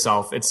knowing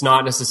yourself. It's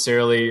not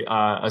necessarily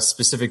a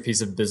specific piece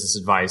of business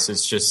advice.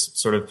 It's just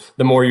sort of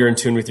the more you're in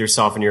tune with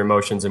yourself and your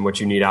emotions and what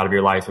you need out of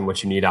your life and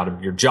what you need out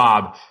of your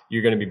job,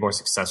 you're going to be more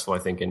successful, I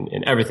think,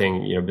 in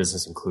everything,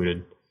 business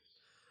included.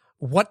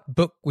 What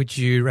book would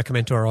you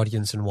recommend to our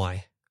audience, and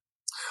why?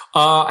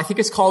 I think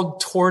it's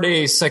called Toward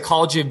a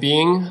Psychology of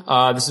Being.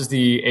 This is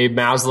the Abe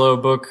Maslow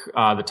book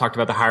that talked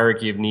about the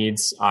hierarchy of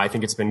needs. I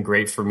think it's been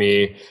great for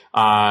me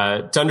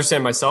to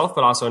understand myself,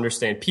 but also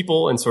understand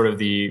people and sort of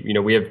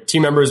we have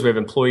team members, we have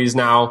employees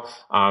now,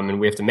 and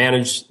we have to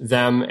manage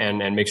them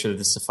and make sure that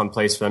this is a fun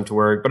place for them to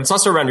work. But it's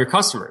also around your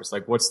customers.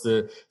 Like, what's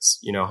the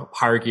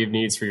hierarchy of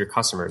needs for your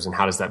customers, and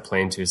how does that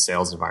play into a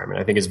sales environment?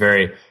 I think it's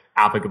very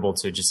applicable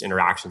to just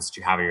interactions that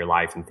you have in your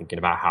life and thinking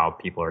about how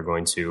people are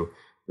going to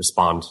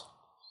respond.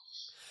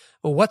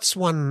 Well, what's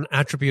one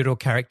attribute or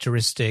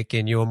characteristic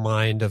in your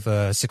mind of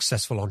a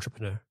successful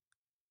entrepreneur?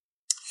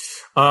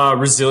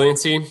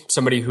 Resiliency.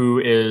 Somebody who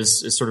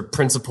is sort of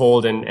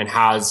principled and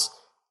has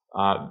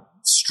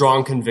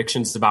strong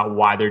convictions about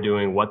why they're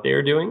doing what they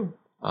are doing,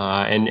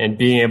 and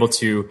being able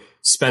to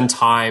spend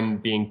time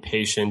being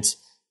patient,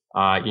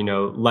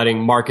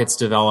 letting markets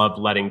develop,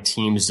 letting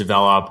teams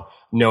develop,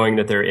 knowing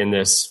that they're in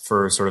this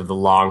for sort of the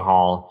long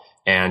haul,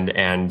 and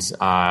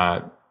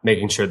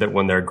making sure that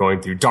when they're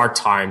going through dark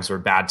times or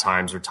bad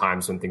times or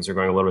times when things are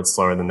going a little bit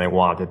slower than they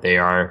want, that they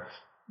are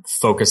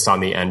focused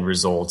on the end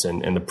result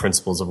and the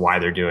principles of why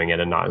they're doing it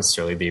and not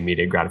necessarily the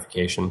immediate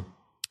gratification.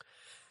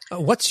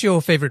 What's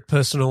your favorite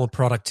personal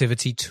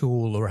productivity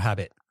tool or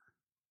habit?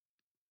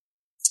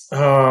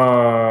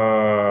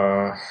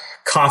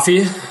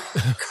 Coffee.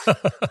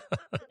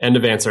 End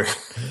of answer.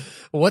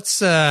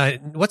 What's a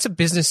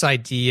business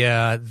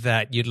idea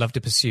that you'd love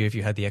to pursue if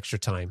you had the extra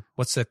time?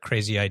 What's a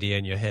crazy idea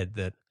in your head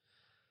that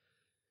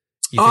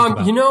you think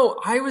about?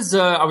 I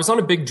was on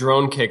a big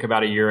drone kick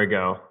about a year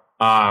ago.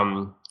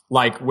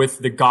 Like with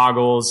the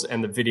goggles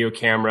and the video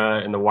camera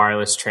and the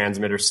wireless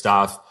transmitter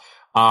stuff.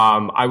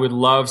 I would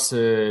love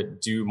to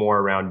do more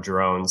around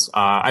drones.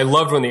 I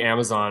loved when the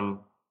Amazon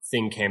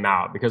thing came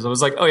out because I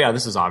was like, oh yeah,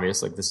 this is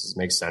obvious. Like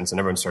makes sense. And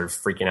everyone started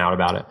freaking out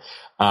about it.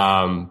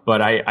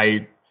 But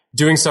I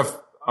doing stuff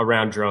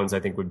around drones, I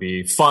think would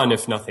be fun,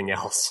 if nothing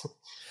else.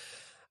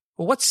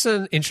 What's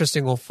an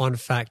interesting or fun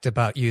fact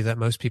about you that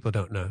most people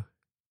don't know?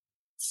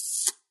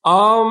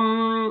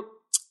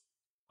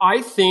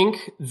 I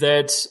think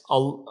that,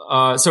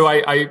 so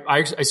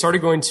I started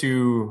going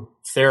to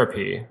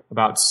therapy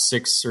about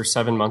 6 or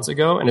 7 months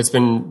ago, and it's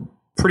been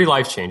pretty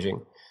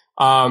life-changing.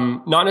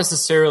 Not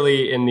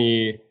necessarily in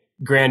the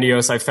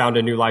grandiose, I found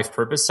a new life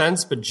purpose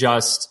sense, but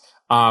just,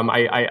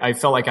 I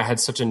felt like I had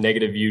such a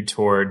negative view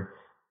toward,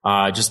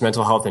 just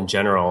mental health in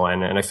general.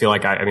 And I feel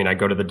like, I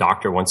go to the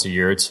doctor once a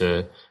year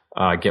to,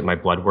 get my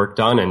blood work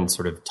done and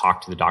sort of talk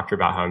to the doctor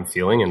about how I'm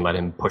feeling and let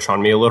him push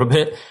on me a little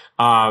bit.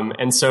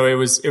 And so it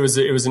was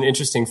an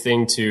interesting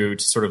thing to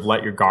sort of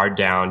let your guard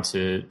down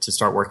to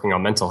start working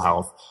on mental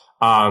health.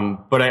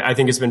 But I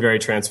think it's been very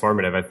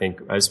transformative. I think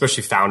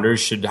especially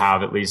founders should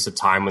have at least a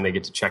time when they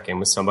get to check in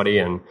with somebody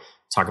and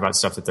talk about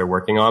stuff that they're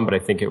working on. But I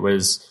think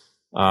it's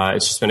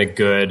just been a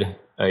good,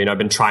 I've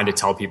been trying to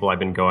tell people I've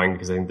been going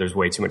because I think there's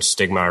way too much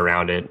stigma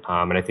around it.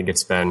 And I think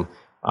it's been,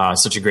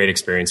 such a great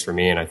experience for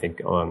me. And I think,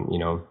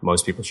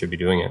 most people should be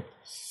doing it.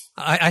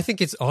 I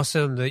think it's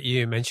awesome that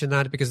you mentioned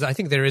that because I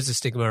think there is a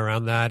stigma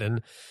around that.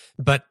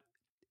 But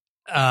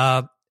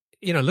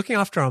looking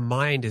after our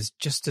mind is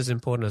just as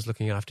important as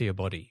looking after your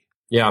body.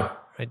 Yeah.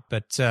 Right.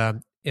 But, I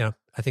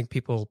think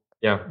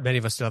many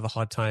of us still have a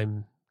hard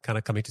time kind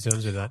of coming to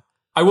terms with that.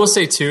 I will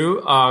say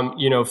too,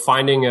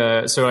 finding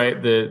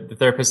the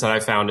therapist that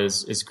I found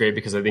is great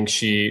because I think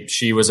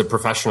she was a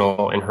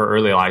professional in her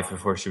early life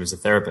before she was a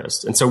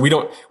therapist. And so we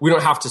don't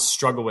have to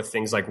struggle with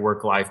things like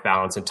work-life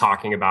balance and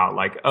talking about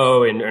like,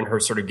 and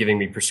her sort of giving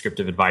me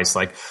prescriptive advice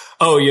like,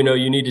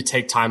 you need to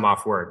take time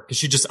off work because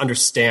she just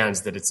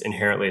understands that it's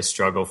inherently a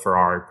struggle for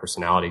our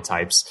personality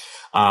types.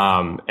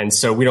 And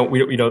so we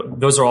don't,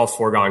 those are all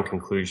foregone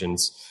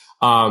conclusions.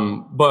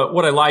 But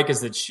what I like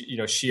is that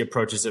she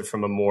approaches it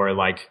from a more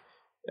like,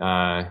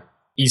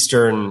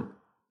 Eastern,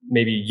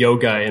 maybe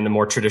yoga in the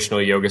more traditional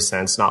yoga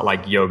sense, not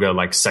like yoga,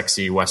 like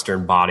sexy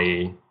Western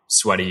body,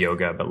 sweaty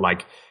yoga, but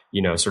like,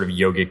 sort of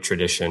yogic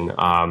tradition.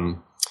 And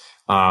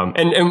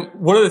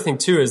one other thing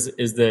too is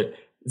that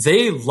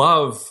they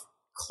love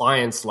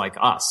clients like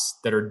us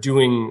that are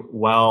doing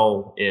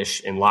well-ish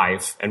in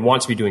life and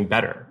want to be doing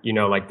better.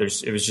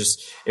 It was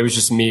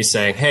just me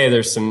saying, hey,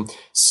 there's some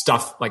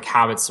stuff like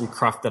habits, some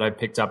cruft that I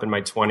picked up in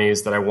my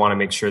 20s that I want to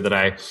make sure that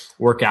I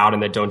work out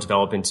and that don't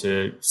develop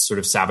into sort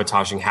of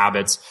sabotaging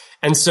habits.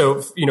 And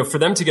so, for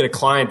them to get a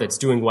client that's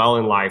doing well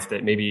in life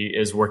that maybe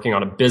is working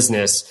on a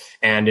business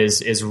and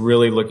is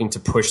really looking to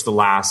push the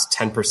last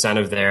 10%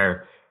 of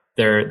their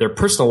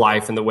personal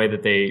life and the way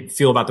that they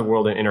feel about the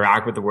world and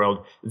interact with the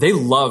world, they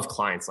love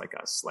clients like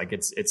us. Like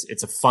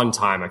it's a fun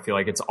time. I feel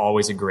like it's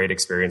always a great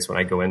experience when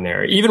I go in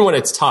there. Even when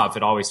it's tough,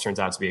 it always turns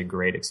out to be a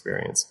great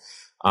experience.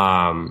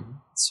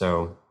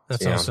 So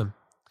that's yeah. Awesome.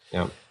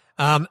 Yeah.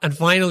 And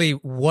finally,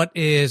 what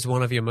is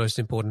one of your most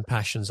important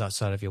passions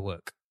outside of your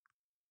work?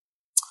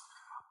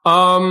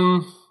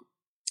 I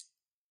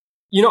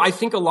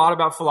think a lot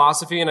about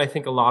philosophy and I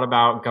think a lot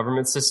about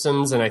government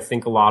systems and I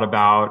think a lot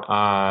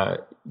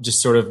about,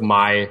 just sort of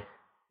my,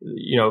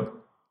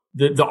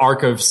 the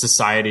arc of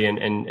society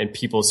and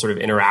people's sort of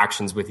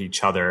interactions with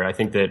each other. I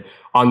think that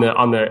on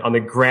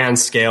the grand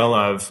scale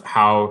of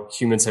how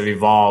humans have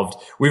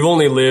evolved, we've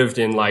only lived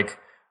in like,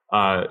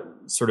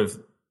 sort of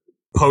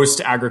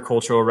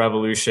post-agricultural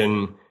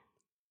revolution,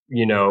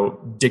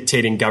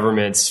 dictating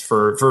governments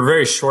for a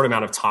very short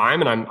amount of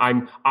time.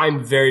 And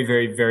I'm very,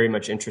 very, very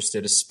much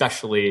interested,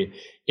 especially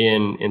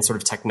in sort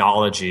of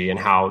technology and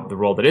how the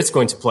role that it's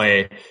going to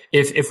play.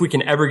 If we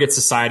can ever get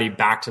society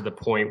back to the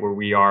point where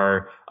we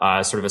are,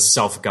 sort of a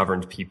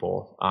self-governed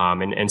people,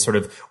 and sort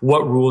of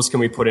what rules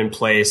can we put in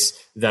place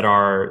that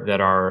are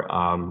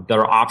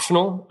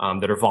optional,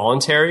 that are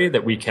voluntary,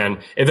 that we can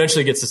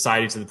eventually get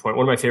society to the point.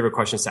 One of my favorite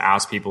questions to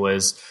ask people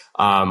is,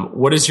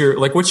 what's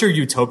your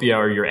utopia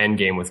or your end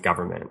game with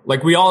government?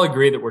 Like we all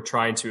agree that we're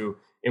trying to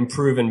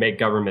improve and make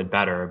government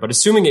better, but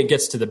assuming it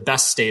gets to the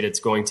best state it's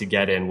going to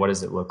get in, what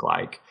does it look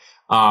like?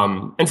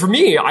 And for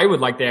me, I would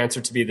like the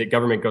answer to be that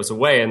government goes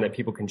away and that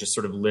people can just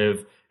sort of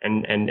live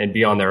and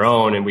be on their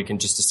own, and we can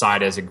just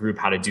decide as a group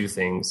how to do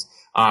things.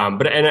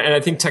 But I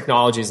think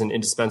technology is an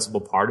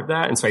indispensable part of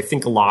that. And so I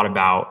think a lot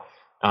about,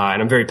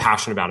 and I'm very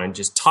passionate about it, and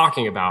just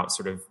talking about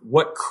sort of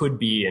what could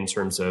be in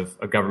terms of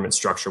a government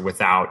structure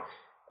without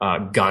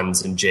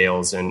guns and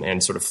jails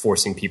and sort of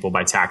forcing people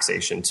by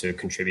taxation to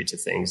contribute to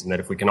things. And that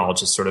if we can all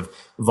just sort of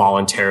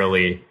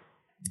voluntarily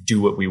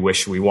do what we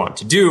wish we want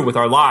to do with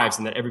our lives,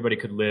 and that everybody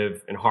could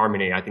live in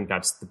harmony, I think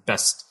that's the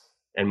best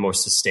and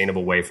most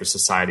sustainable way for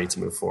society to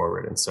move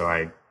forward. And so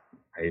I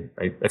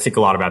think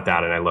a lot about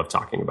that, and I love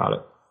talking about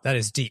it. That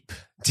is deep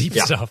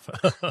stuff.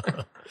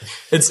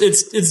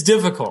 It's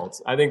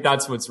difficult. I think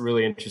that's what's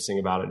really interesting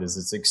about it, is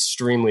it's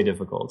extremely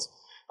difficult.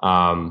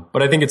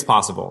 But I think it's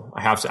possible.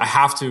 I have to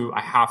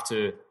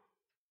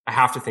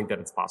think that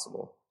it's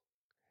possible.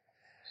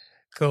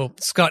 Cool.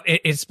 Scott,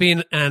 it's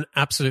been an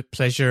absolute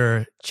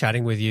pleasure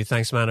chatting with you.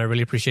 Thanks, man. I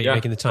really appreciate you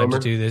making the time to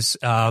do this.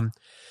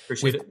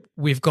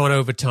 We've gone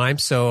over time,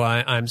 so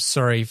I'm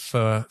sorry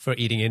for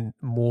eating in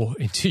more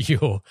into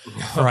your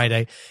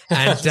Friday.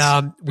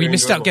 And we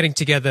missed out getting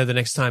together the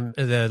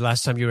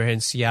last time you were here in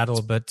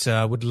Seattle, but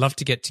would love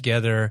to get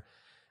together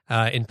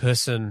in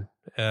person.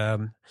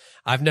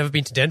 I've never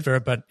been to Denver,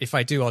 but if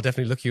I do, I'll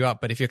definitely look you up.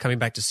 But if you're coming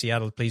back to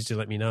Seattle, please do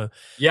let me know.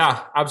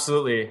 Yeah,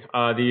 absolutely.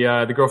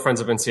 The girlfriend's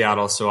up in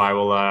Seattle, so I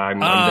will. I'm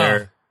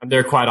there. I'm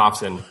there quite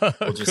often.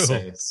 We'll just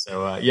say.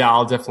 So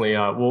I'll definitely.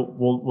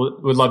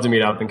 We'd love to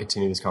meet up and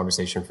continue this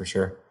conversation for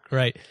sure.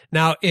 Great.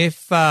 Now, if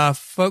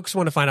folks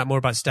want to find out more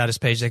about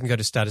StatusPage, they can go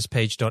to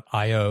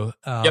statuspage.io.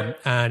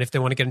 And if they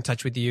want to get in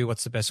touch with you,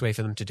 what's the best way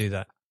for them to do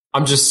that?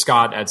 I'm just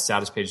Scott at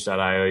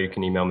statuspage.io. You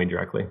can email me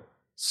directly.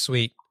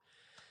 Sweet.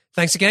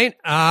 Thanks again.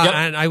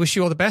 And I wish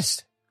you all the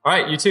best. All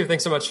right. You too.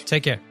 Thanks so much.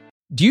 Take care.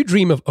 Do you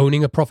dream of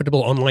owning a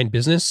profitable online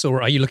business,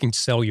 or are you looking to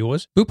sell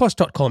yours?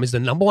 Boopos.com is the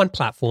 #1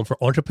 platform for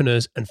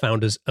entrepreneurs and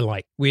founders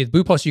alike. With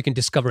Boopos, you can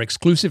discover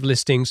exclusive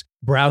listings,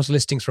 browse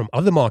listings from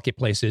other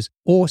marketplaces,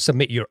 or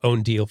submit your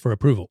own deal for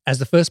approval. As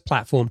the first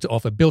platform to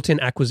offer built-in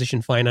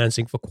acquisition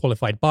financing for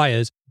qualified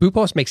buyers,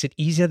 Boopos makes it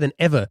easier than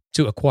ever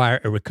to acquire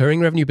a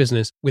recurring revenue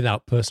business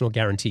without personal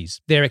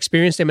guarantees. Their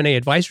experienced M&A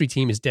advisory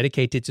team is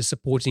dedicated to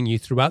supporting you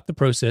throughout the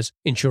process,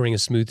 ensuring a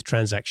smooth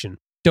transaction.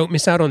 Don't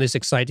miss out on this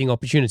exciting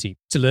opportunity.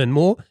 To learn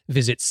more,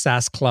 visit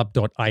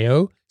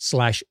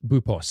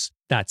sasclub.io/Boopos.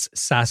 That's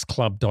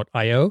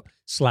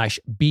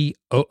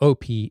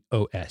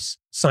sasclub.io/BOOPOS.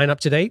 Sign up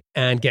today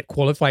and get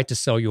qualified to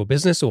sell your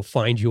business or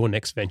find your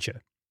next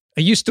venture.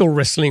 Are you still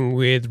wrestling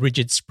with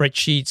rigid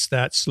spreadsheets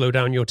that slow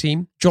down your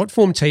team?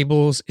 Jotform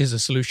Tables is a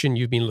solution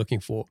you've been looking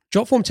for.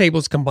 Jotform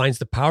Tables combines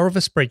the power of a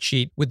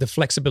spreadsheet with the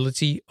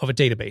flexibility of a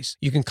database.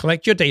 You can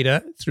collect your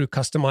data through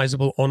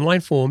customizable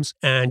online forms,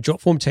 and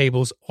Jotform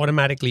Tables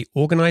automatically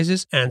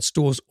organizes and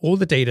stores all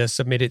the data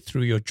submitted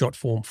through your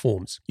Jotform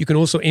forms. You can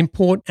also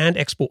import and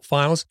export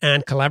files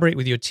and collaborate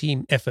with your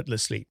team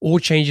effortlessly. All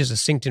changes are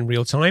synced in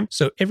real time,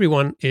 so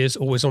everyone is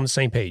always on the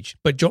same page.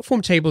 But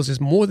Jotform Tables is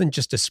more than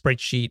just a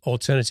spreadsheet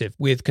alternative.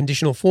 With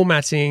conditional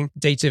formatting,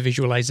 data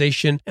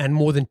visualization, and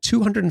more than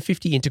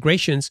 250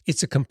 integrations,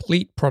 it's a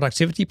complete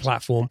productivity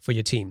platform for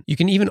your team. You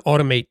can even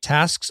automate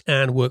tasks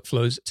and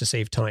workflows to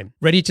save time.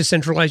 Ready to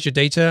centralize your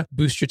data,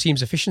 boost your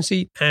team's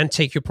efficiency, and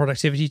take your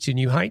productivity to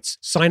new heights?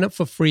 Sign up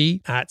for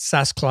free at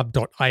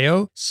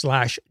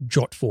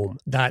sasclub.io/Jotform.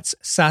 That's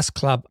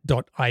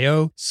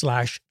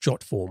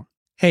sasclub.io/Jotform.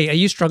 Hey, are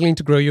you struggling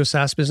to grow your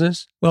SaaS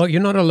business? Well,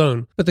 you're not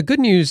alone. But the good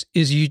news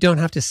is you don't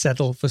have to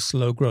settle for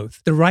slow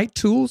growth. The right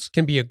tools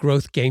can be a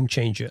growth game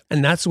changer.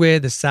 And that's where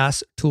the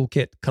SaaS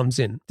Toolkit comes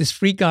in. This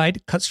free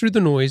guide cuts through the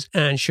noise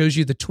and shows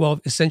you the 12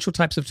 essential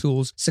types of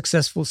tools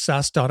successful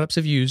SaaS startups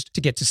have used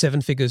to get to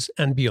 7 figures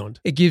and beyond.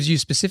 It gives you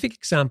specific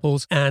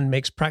examples and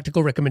makes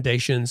practical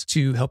recommendations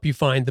to help you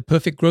find the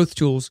perfect growth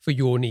tools for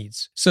your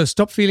needs. So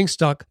stop feeling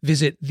stuck.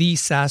 Visit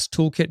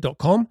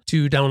thesaastoolkit.com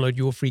to download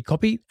your free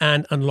copy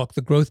and unlock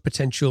the growth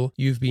potential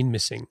you've been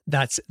missing.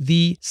 That's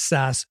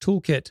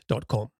thesaastoolkit.com.